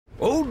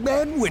Old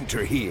Man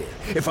Winter here.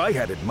 If I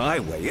had it my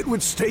way, it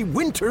would stay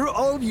winter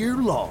all year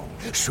long.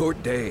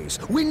 Short days,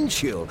 wind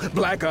chill,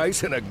 black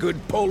ice, and a good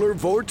polar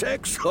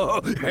vortex.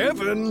 Oh,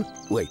 heaven!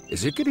 Wait,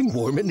 is it getting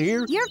warm in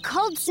here? Your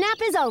cold snap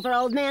is over,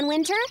 Old Man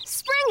Winter.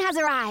 Spring has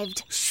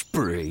arrived.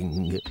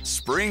 Spring.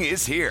 Spring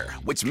is here,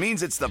 which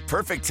means it's the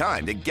perfect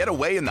time to get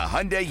away in the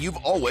Hyundai you've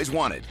always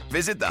wanted.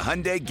 Visit the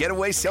Hyundai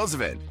Getaway Sales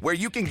Event, where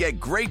you can get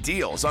great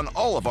deals on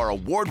all of our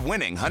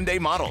award-winning Hyundai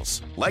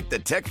models, like the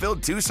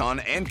tech-filled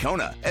Tucson and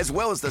Kona, as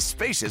well as the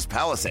spacious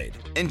Palisade.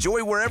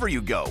 Enjoy wherever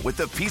you go with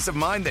the peace of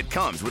mind that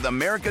comes with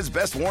America's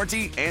best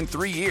warranty and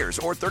 3 years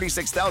or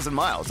 36,000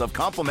 miles of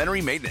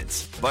complimentary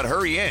maintenance. But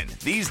hurry in,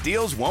 these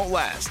deals won't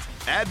last.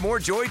 Add more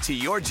joy to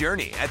your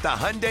journey at the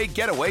Hyundai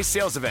Getaway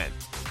Sales Event.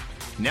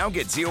 Now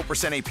get 0%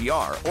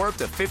 APR or up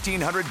to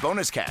 $1,500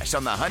 bonus cash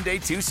on the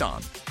Hyundai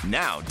Tucson.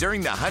 Now,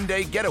 during the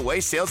Hyundai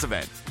Getaway Sales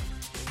Event.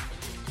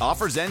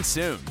 Offers end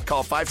soon.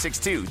 Call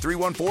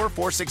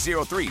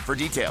 562-314-4603 for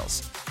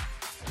details.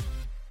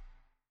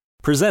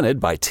 Presented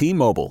by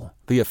T-Mobile,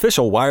 the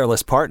official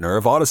wireless partner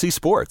of Odyssey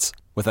Sports.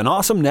 With an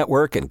awesome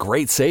network and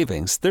great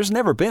savings, there's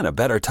never been a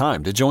better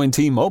time to join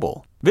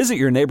T-Mobile. Visit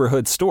your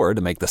neighborhood store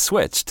to make the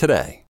switch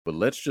today. But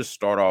let's just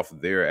start off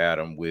there,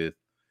 Adam, with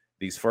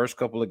these first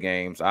couple of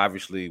games.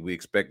 Obviously, we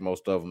expect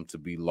most of them to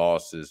be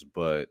losses,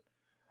 but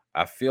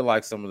I feel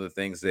like some of the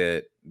things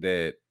that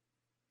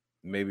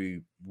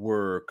maybe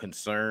were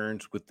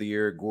concerns with the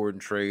Eric Gordon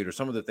trade, or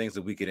some of the things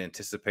that we could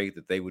anticipate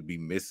that they would be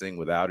missing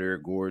without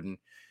Eric Gordon,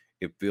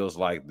 it feels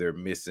like they're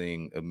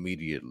missing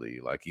immediately.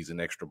 Like, he's an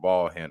extra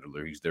ball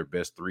handler. He's their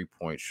best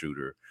three-point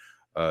shooter.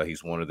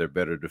 He's one of their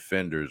better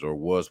defenders, or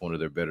was one of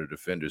their better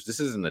defenders. This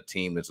isn't a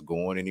team that's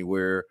going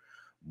anywhere,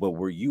 but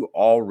were you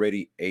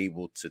already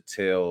able to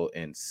tell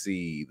and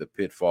see the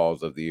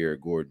pitfalls of the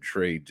Eric Gordon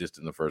trade just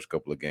in the first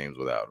couple of games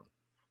without him?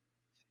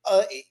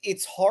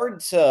 It's hard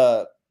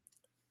to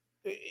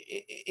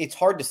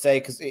say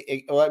because,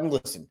 I mean,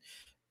 listen,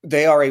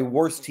 they are a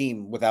worse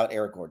team without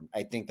Eric Gordon.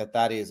 I think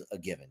that is a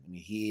given. I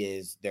mean,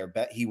 he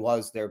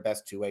was their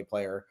best two-way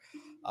player.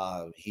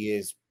 He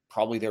is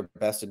probably their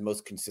best and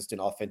most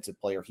consistent offensive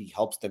player. He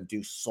helps them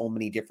do so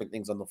many different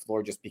things on the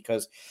floor just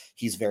because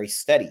he's very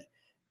steady.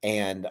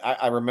 And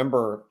I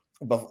remember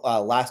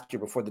last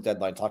year before the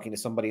deadline talking to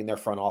somebody in their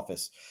front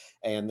office,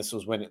 and this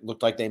was when it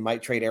looked like they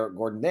might trade Eric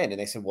Gordon then. And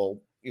they said, well,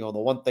 the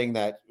one thing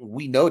that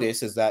we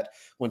notice is that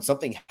when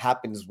something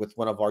happens with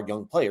one of our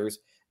young players,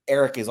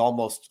 Eric is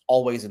almost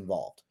always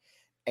involved.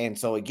 And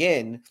so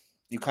again,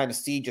 you kind of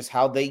see just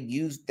how they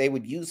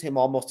would use him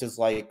almost as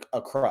like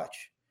a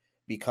crutch,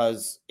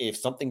 because if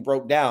something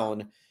broke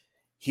down,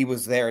 he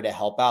was there to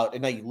help out.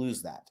 And now you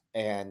lose that,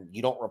 and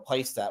you don't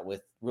replace that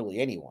with really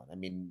anyone. I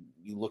mean,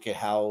 you look at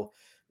how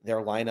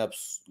their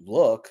lineups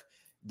look.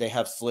 They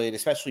have slid,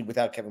 especially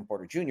without Kevin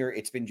Porter Jr.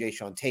 It's been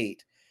Jayshawn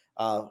Tate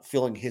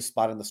filling his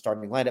spot in the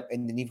starting lineup.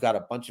 And then you've got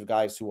a bunch of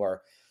guys who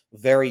are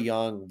very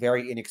young,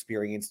 very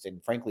inexperienced,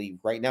 and frankly,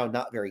 right now,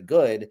 not very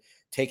good,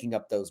 taking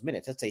up those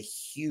minutes. That's a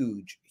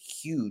huge,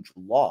 huge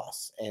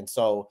loss. And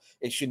so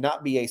it should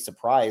not be a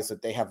surprise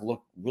that they have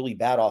looked really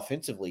bad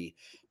offensively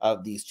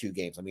these two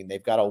games. I mean,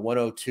 they've got a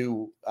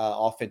 102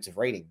 offensive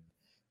rating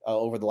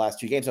over the last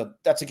two games. So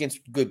that's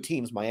against good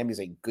teams.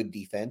 Miami's a good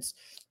defense,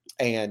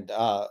 and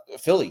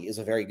Philly is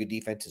a very good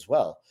defense as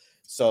well.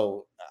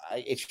 So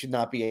it should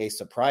not be a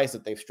surprise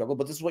that they've struggled,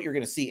 but this is what you're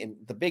going to see. And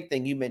the big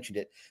thing, you mentioned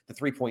it, the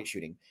three-point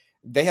shooting.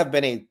 They have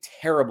been a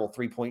terrible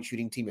three-point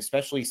shooting team,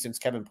 especially since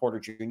Kevin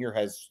Porter Jr.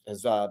 has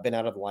been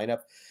out of the lineup.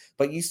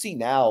 But you see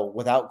now,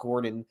 without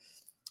Gordon,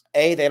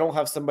 A, they don't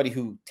have somebody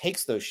who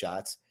takes those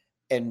shots,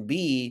 and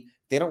B,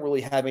 they don't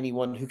really have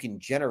anyone who can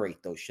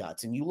generate those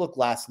shots. And you look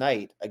last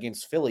night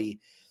against Philly,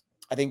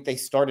 I think they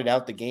started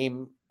out the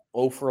game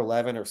 0 for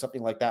 11 or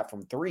something like that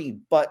from three.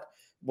 But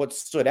what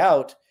stood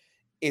out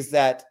is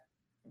that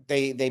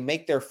they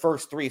make their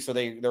first three. So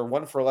they're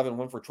 1 for 11,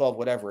 1 for 12,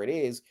 whatever it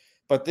is.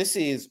 But this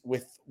is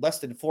with less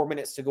than 4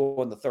 minutes to go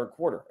in the third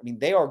quarter. I mean,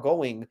 they are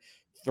going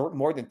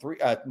more than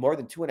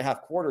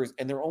 2.5 quarters,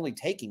 and they're only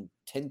taking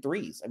 10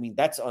 threes. I mean,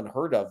 that's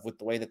unheard of with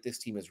the way that this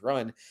team is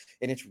run.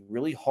 And it's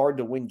really hard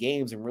to win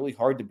games and really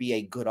hard to be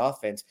a good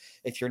offense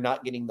if you're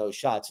not getting those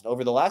shots. And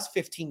over the last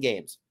 15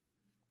 games,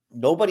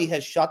 nobody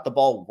has shot the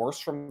ball worse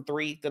from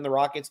three than the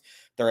Rockets.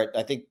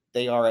 I think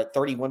they are at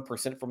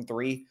 31% from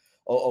three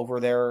over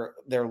their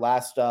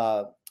last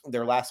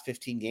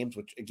 15 games,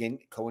 which again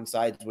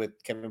coincides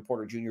with Kevin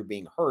Porter Jr.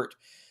 being hurt.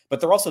 But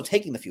they're also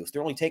taking the fewest.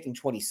 They're only taking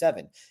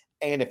 27.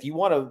 And if you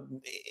want to,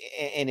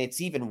 and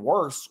it's even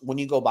worse when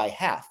you go by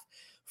half.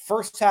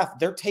 First half,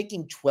 they're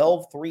taking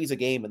 12 threes a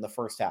game in the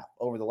first half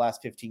over the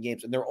last 15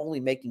 games, and they're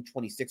only making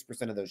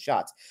 26% of those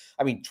shots.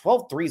 I mean,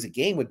 12 threes a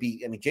game would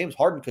be, James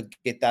Harden could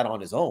get that on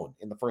his own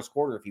in the first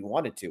quarter if he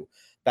wanted to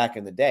back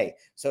in the day.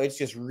 So it's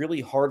just really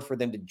hard for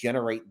them to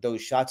generate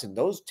those shots, and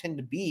those tend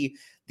to be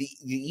the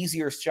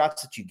easier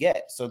shots that you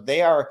get. So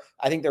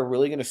I think they're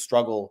really going to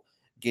struggle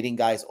getting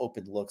guys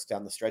open looks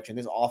down the stretch, and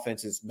this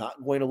offense is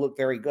not going to look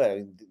very good. I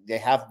mean, they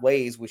have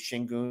ways with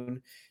Şengün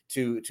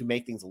to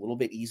make things a little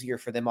bit easier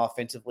for them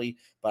offensively.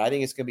 But I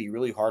think it's going to be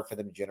really hard for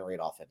them to generate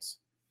offense.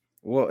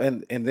 Well,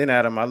 and then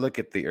Adam, I look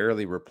at the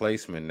early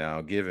replacement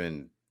now,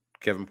 given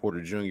Kevin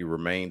Porter Jr.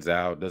 remains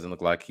out, doesn't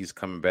look like he's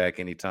coming back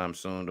anytime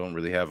soon. Don't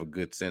really have a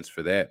good sense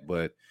for that,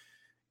 but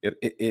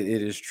it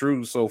is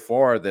true so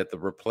far that the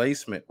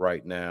replacement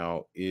right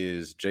now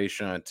is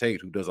Jayshawn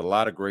Tate, who does a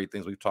lot of great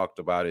things. We've talked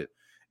about it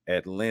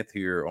at length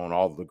here on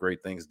all of the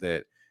great things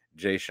that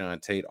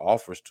Jayshawn Tate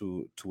offers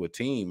to a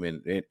team,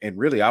 and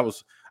really I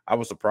was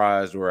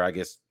surprised, or I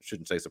guess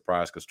shouldn't say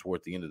surprised, because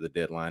toward the end of the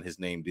deadline, his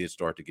name did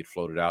start to get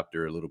floated out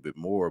there a little bit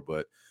more.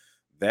 But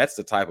that's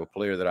the type of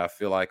player that I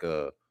feel like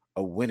a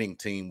winning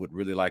team would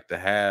really like to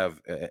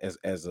have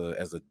as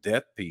a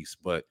depth piece.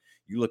 But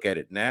you look at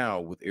it now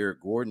with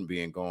Eric Gordon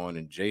being gone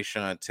and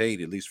Jayshawn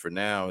Tate, at least for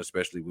now,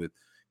 especially with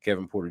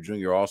Kevin Porter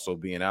Jr. also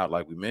being out,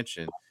 like we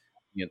mentioned,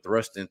 being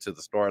thrust into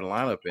the starting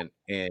lineup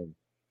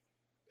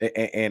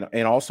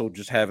and also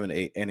just having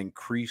an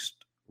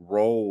increased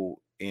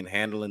role in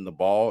handling the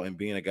ball and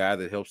being a guy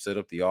that helps set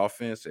up the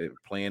offense and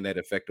playing that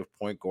effective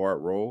point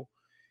guard role.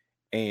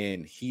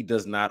 And he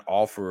does not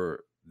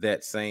offer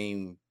that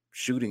same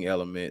shooting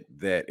element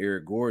that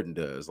Eric Gordon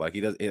does. Like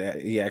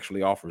he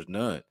actually offers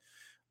none.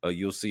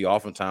 You'll see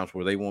oftentimes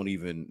where they won't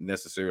even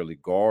necessarily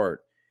guard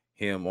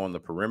him on the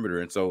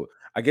perimeter. And so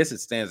I guess it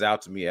stands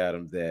out to me,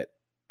 Adam, that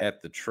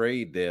at the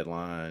trade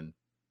deadline,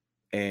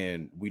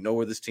 and we know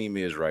where this team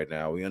is right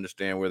now, we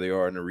understand where they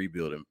are in the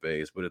rebuilding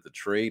phase, but at the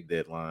trade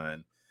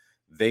deadline,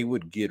 they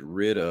would get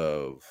rid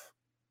of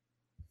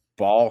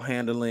ball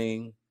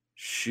handling,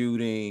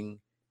 shooting,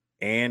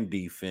 and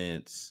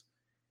defense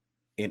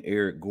in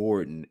Eric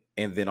Gordon.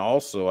 And then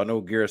also, I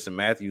know Garrison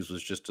Matthews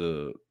was just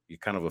a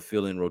kind of a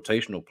fill-in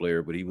rotational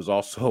player, but he was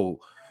also,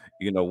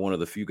 one of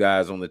the few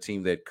guys on the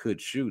team that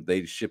could shoot.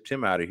 They shipped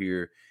him out of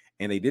here,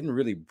 and they didn't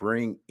really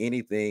bring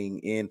anything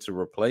in to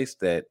replace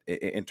that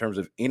in terms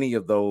of any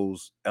of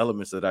those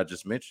elements that I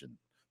just mentioned: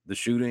 the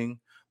shooting,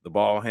 the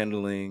ball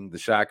handling, the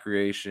shot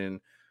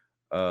creation,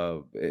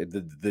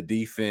 the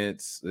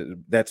defense.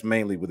 That's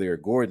mainly with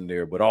Eric Gordon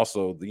there, but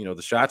also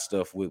the shot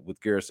stuff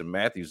with Garrison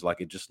Matthews.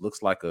 Like it just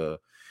looks like a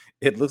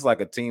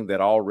team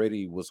that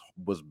already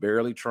was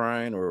barely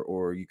trying,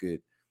 or you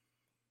could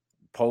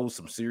pose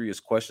some serious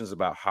questions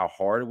about how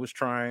hard it was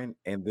trying,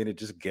 and then it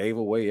just gave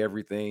away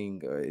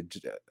everything.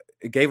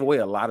 It gave away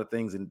a lot of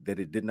things that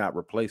it did not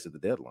replace at the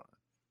deadline.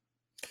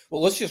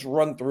 Well, let's just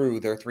run through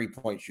their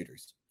 3-point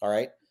shooters, all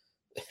right?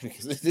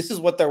 Because this is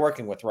what they're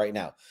working with right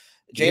now.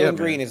 Jalen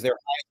Green is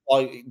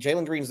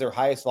their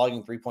highest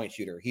volume 3-point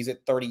shooter. He's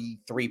at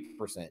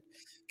 33%.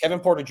 Kevin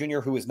Porter Jr.,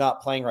 who is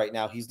not playing right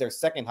now, he's their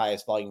second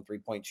highest volume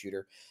 3-point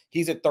shooter.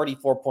 He's at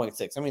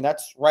 34.6. I mean,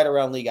 that's right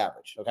around league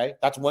average. Okay,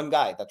 that's one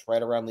guy that's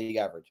right around league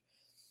average.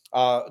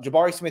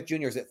 Jabari Smith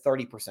Jr. is at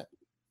 30%,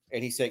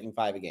 and he's taking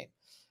 5 a game.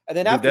 And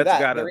then after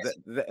that,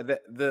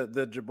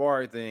 the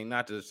Jabari thing,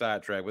 not to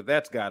sidetrack, but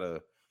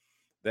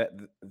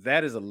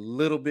that is a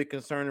little bit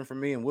concerning for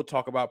me. And we'll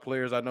talk about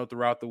players I know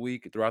throughout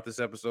this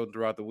episode, and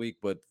throughout the week.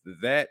 But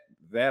that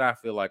I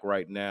feel like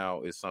right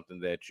now is something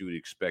that you would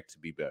expect to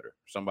be better.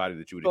 Somebody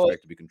that you would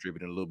expect to be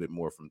contributing a little bit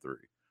more from 3.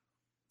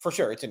 For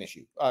sure, it's an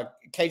issue.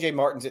 KJ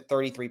Martin's at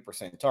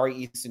 33%. Tari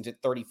Easton's at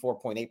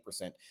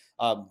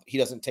 34.8%. He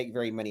doesn't take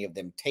very many of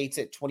them. Tate's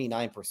at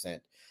 29%.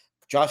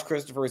 Josh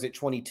Christopher is at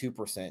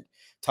 22%.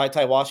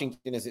 Ty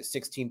Washington is at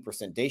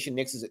 16%. Dacian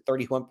Nix is at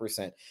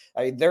 31%.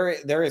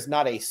 There is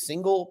not a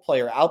single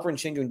player. Alperen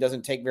Sengun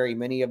doesn't take very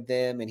many of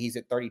them, and he's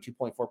at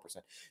 32.4%.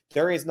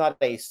 There is not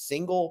a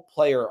single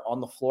player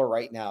on the floor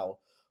right now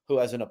who,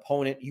 as an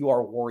opponent, you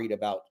are worried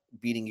about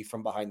beating you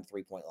from behind the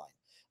 3-point line.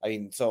 I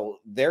mean, so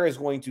there is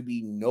going to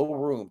be no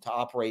room to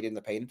operate in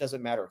the paint. It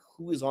doesn't matter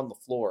who is on the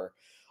floor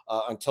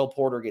until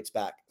Porter gets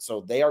back.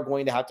 So they are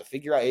going to have to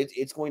figure out,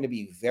 it's going to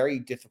be very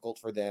difficult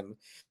for them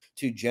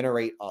to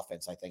generate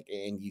offense, I think.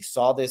 And you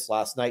saw this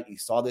last night. You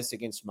saw this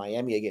against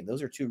Miami. Again,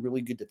 those are two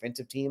really good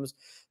defensive teams,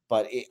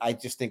 but I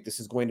just think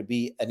this is going to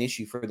be an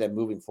issue for them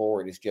moving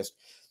forward, is just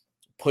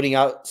putting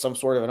out some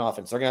sort of an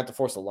offense. They're going to have to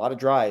force a lot of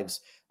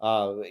drives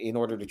in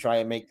order to try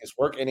and make this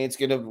work. And it's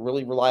going to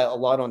really rely a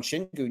lot on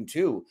Sengun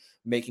too,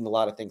 making a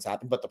lot of things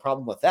happen. But the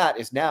problem with that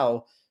is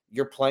now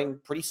you're playing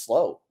pretty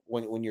slow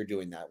when you're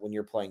doing that, when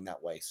you're playing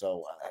that way.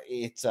 So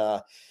it's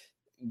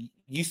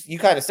you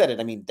kind of said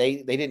it. I mean, they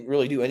didn't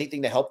really do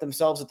anything to help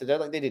themselves at the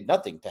deadline. They did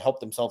nothing to help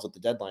themselves at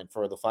the deadline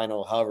for the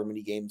final however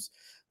many games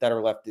that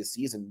are left this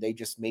season. They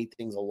just made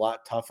things a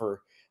lot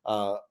tougher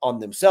on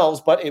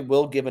themselves, but it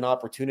will give an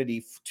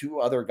opportunity to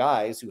other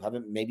guys who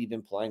haven't maybe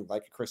been playing,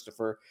 like a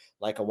Christopher,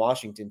 like a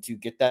Washington, to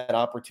get that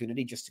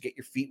opportunity just to get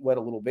your feet wet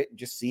a little bit and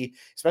just see,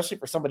 especially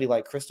for somebody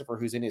like Christopher,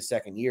 who's in his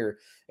second year,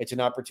 it's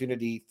an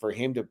opportunity for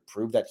him to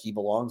prove that he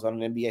belongs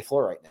on an NBA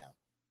floor right now.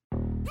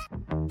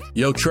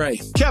 Yo, Trey.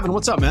 Kevin,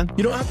 what's up, man?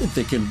 You know, I've been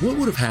thinking, what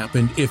would have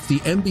happened if the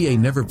NBA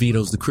never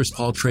vetoes the Chris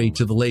Paul trade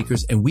to the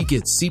Lakers and we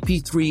get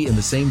CP3 in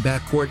the same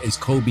backcourt as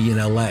Kobe in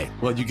LA?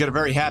 Well, you get a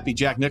very happy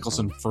Jack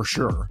Nicholson for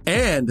sure.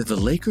 And the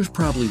Lakers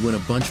probably win a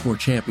bunch more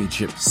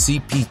championships.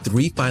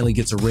 CP3 finally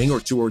gets a ring or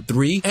two or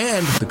three,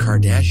 and the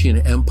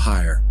Kardashian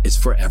empire is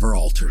forever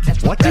altered.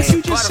 What did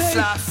you just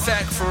say?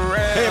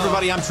 Hey,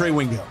 everybody, I'm Trey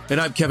Wingo. And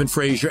I'm Kevin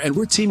Frazier, and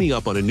we're teaming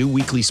up on a new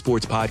weekly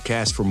sports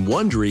podcast from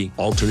Wondery,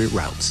 Alternate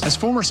Routes. As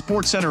former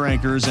Sports Center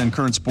anchors and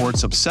current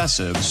sports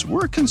obsessives,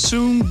 we're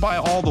consumed by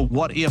all the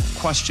what-if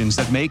questions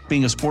that make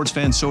being a sports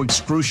fan so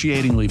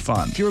excruciatingly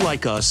fun. If you're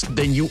like us,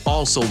 then you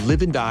also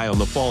live and die on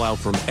the fallout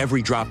from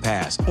every drop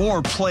pass.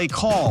 Or play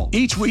call.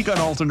 Each week on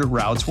Alternate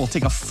Routes, we'll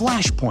take a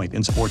flashpoint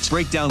in sports,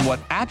 break down what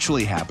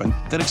actually happened,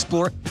 then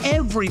explore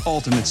every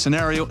alternate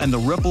scenario and the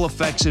ripple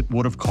effects it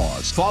would have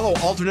caused. Follow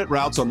Alternate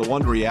Routes on the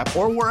Wondery app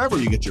or wherever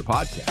you get your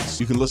podcasts.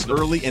 You can listen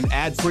early and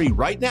ad-free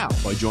right now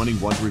by joining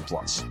Wondery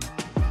Plus.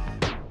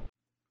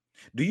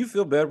 Do you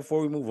feel better before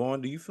we move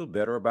on? Do you feel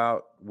better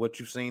about what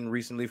you've seen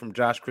recently from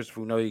Josh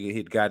Christopher? We know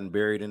he'd gotten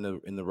buried in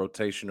the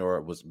rotation, or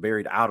was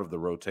buried out of the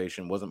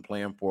rotation, wasn't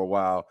playing for a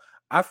while.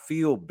 I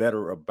feel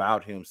better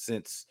about him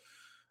since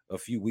a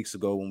few weeks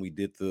ago when we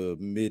did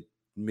the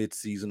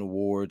mid-season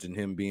awards and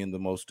him being the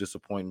most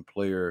disappointing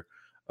player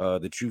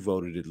that you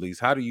voted, at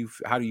least. How do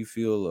you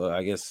feel?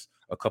 I guess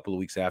a couple of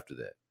weeks after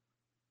that.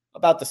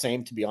 About the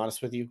same, to be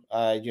honest with you.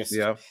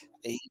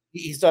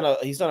 He's done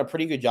a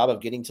pretty good job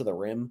of getting to the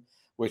rim,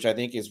 which I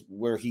think is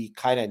where he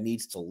kind of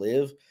needs to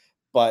live.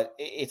 But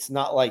it's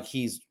not like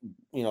he's,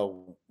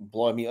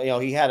 blowing me.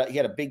 He had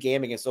a big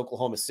game against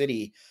Oklahoma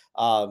City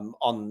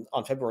on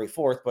February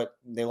 4th, but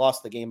they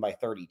lost the game by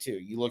 32.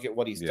 You look at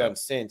what he's done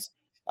since.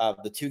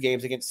 The 2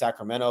 games against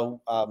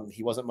Sacramento,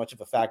 he wasn't much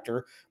of a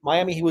factor.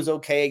 Miami, he was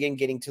okay again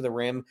getting to the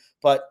rim,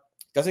 but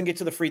doesn't get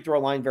to the free throw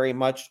line very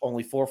much.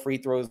 Only 4 free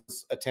throws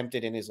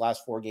attempted in his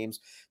last 4 games.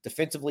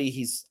 Defensively,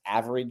 he's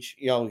average.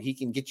 He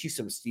can get you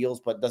some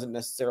steals, but doesn't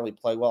necessarily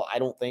play well, I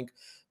don't think,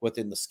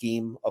 within the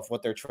scheme of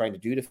what they're trying to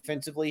do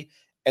defensively.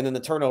 And then the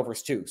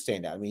turnovers, too,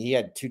 stand out. I mean, he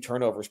had 2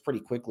 turnovers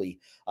pretty quickly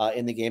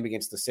in the game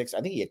against the Sixers.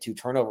 I think he had 2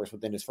 turnovers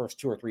within his first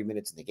 2 or 3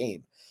 minutes in the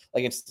game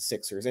against the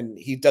Sixers, and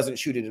he doesn't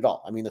shoot it at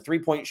all. I mean, the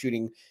 3-point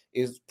shooting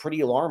is pretty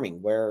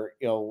alarming where,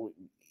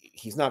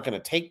 he's not going to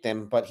take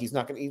them, but he's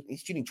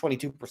shooting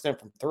 22%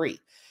 from 3.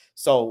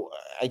 So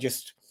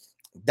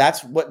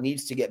that's what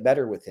needs to get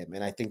better with him.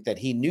 And I think that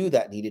he knew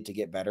that needed to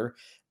get better,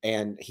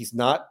 and he's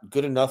not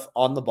good enough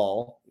on the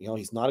ball.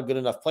 He's not a good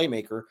enough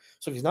playmaker.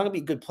 So if he's not going to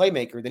be a good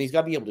playmaker, then he's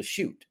got to be able to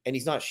shoot, and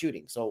he's not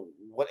shooting. So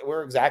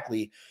where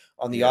exactly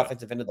on the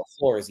offensive end of the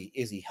floor is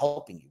he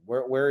helping you?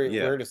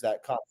 Where does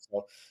that come?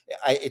 So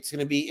it's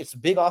a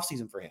big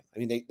offseason for him. I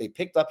mean, they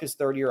picked up his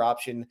 3rd-year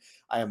option.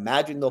 I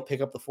imagine they'll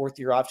pick up the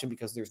 4th-year option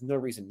because there's no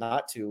reason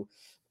not to.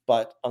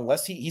 But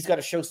unless he's got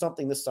to show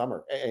something this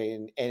summer,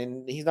 and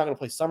he's not going to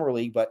play summer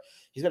league, but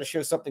he's got to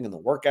show something in the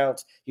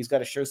workouts. He's got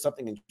to show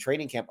something in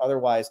training camp.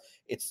 Otherwise,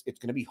 it's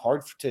going to be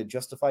hard to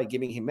justify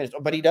giving him minutes.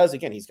 But he does.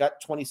 Again, he's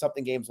got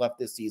 20-something games left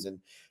this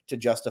season to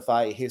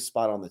justify his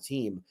spot on the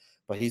team.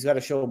 But he's got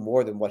to show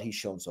more than what he's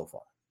shown so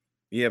far.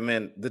 Yeah,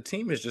 man, the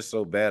team is just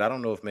so bad. I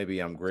don't know if maybe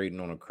I'm grading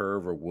on a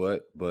curve or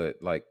what, but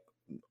like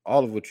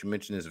all of what you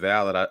mentioned is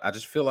valid. I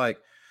just feel like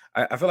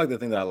I feel like the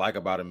thing that I like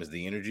about him is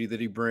the energy that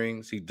he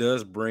brings. He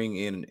does bring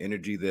in an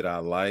energy that I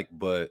like,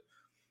 but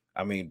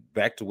I mean,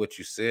 back to what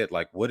you said,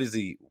 like what does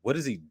he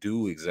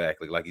do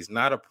exactly? Like he's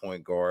not a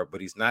point guard,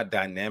 but he's not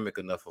dynamic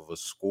enough of a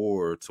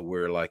scorer to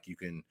where like you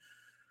can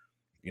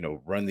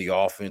run the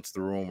offense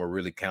through him or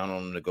really count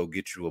on him to go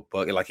get you a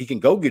bucket. Like he can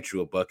go get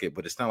you a bucket,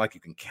 but it's not like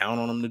you can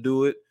count on him to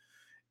do it.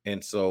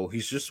 And so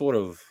he's just sort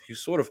of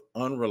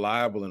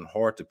unreliable and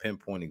hard to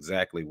pinpoint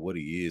exactly what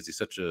he is. He's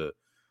such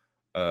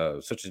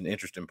an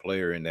interesting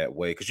player in that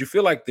way, because you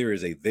feel like there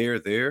is a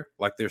there,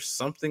 like there's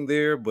something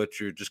there, but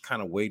you're just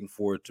kind of waiting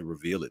for it to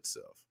reveal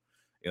itself.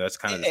 That's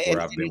kind of just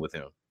where I've been with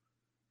him.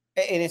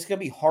 And it's going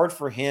to be hard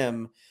for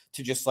him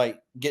to just like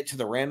get to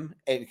the rim,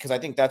 because I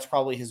think that's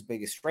probably his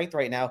biggest strength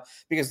right now,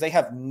 because they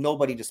have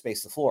nobody to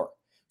space the floor.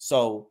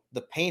 So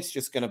the paint's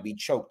just going to be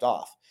choked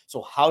off.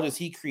 So how does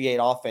he create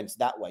offense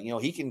that way?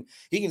 He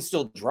can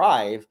still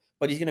drive,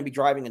 but he's going to be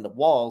driving into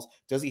walls.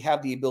 Does he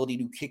have the ability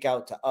to kick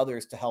out to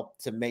others to help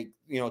to make,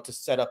 to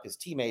set up his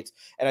teammates?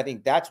 And I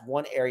think that's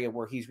one area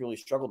where he's really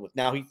struggled with.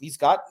 Now he's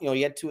got,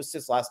 he had 2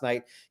 assists last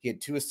night. He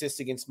had 2 assists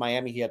against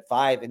Miami. He had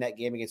 5 in that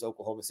game against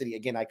Oklahoma City.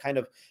 Again, I kind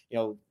of,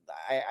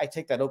 I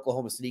take that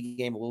Oklahoma City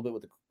game a little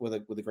bit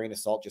with a grain of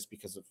salt, just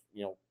because of,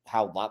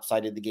 how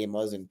lopsided the game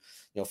was. And,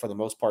 for the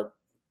most part,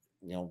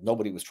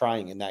 nobody was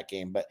trying in that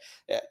game. But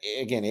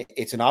again,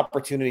 it's an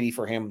opportunity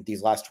for him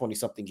these last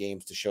 20-something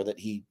games to show that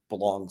he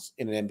belongs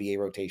in an NBA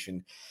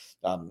rotation.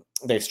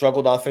 They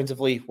struggled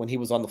offensively when he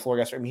was on the floor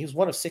yesterday. I mean, he was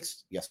 1 of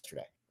 6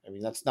 yesterday. I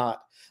mean, that's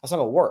not going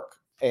to work.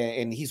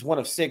 And he's 1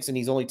 of 6, and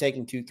he's only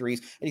taking 2 threes,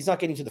 and he's not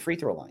getting to the free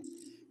throw line.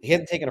 He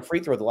hadn't taken a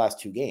free throw the last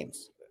 2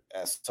 games.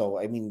 So,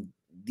 I mean,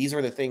 these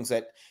are the things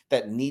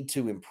that need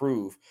to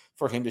improve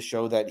for him to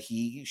show that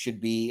he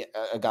should be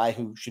a guy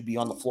who should be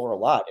on the floor a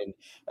lot. And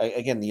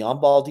again, the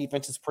on-ball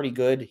defense is pretty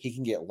good. He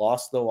can get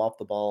lost though off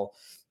the ball.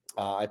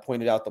 I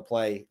pointed out the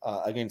play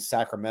against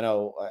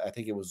Sacramento. I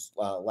think it was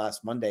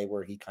last Monday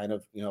where he kind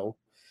of,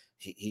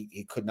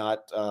 he could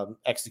not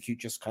execute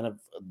just kind of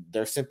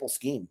their simple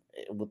scheme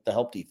with the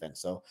help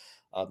defense. So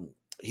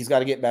he's got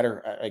to get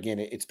better. Again,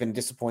 it's been a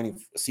disappointing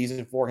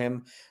season for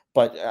him,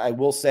 but I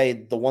will say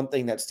the one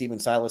thing that Steven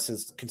Silas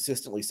has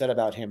consistently said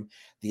about him,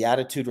 the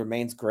attitude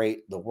remains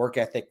great. The work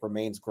ethic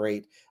remains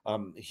great.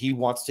 He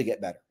wants to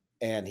get better,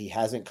 and he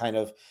hasn't kind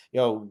of,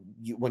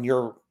 when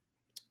you're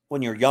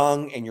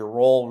young and your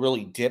role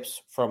really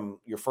dips from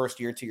your first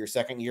year to your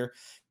second year,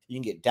 you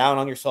can get down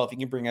on yourself. You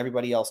can bring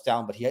everybody else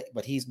down, but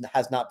he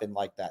has not been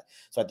like that.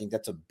 So I think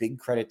that's a big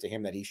credit to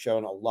him that he's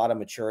shown a lot of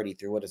maturity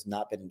through what has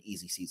not been an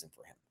easy season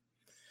for him.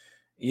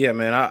 Yeah,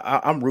 man,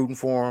 I'm rooting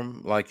for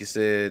him. Like you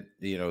said,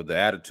 the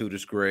attitude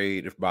is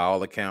great. If by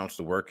all accounts,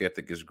 the work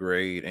ethic is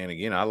great. And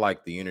again, I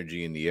like the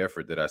energy and the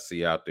effort that I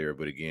see out there.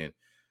 But again,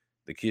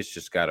 the kid's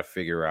just got to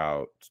figure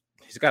out,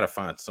 he's got to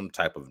find some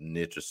type of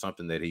niche or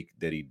something that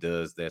he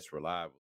does that's reliable.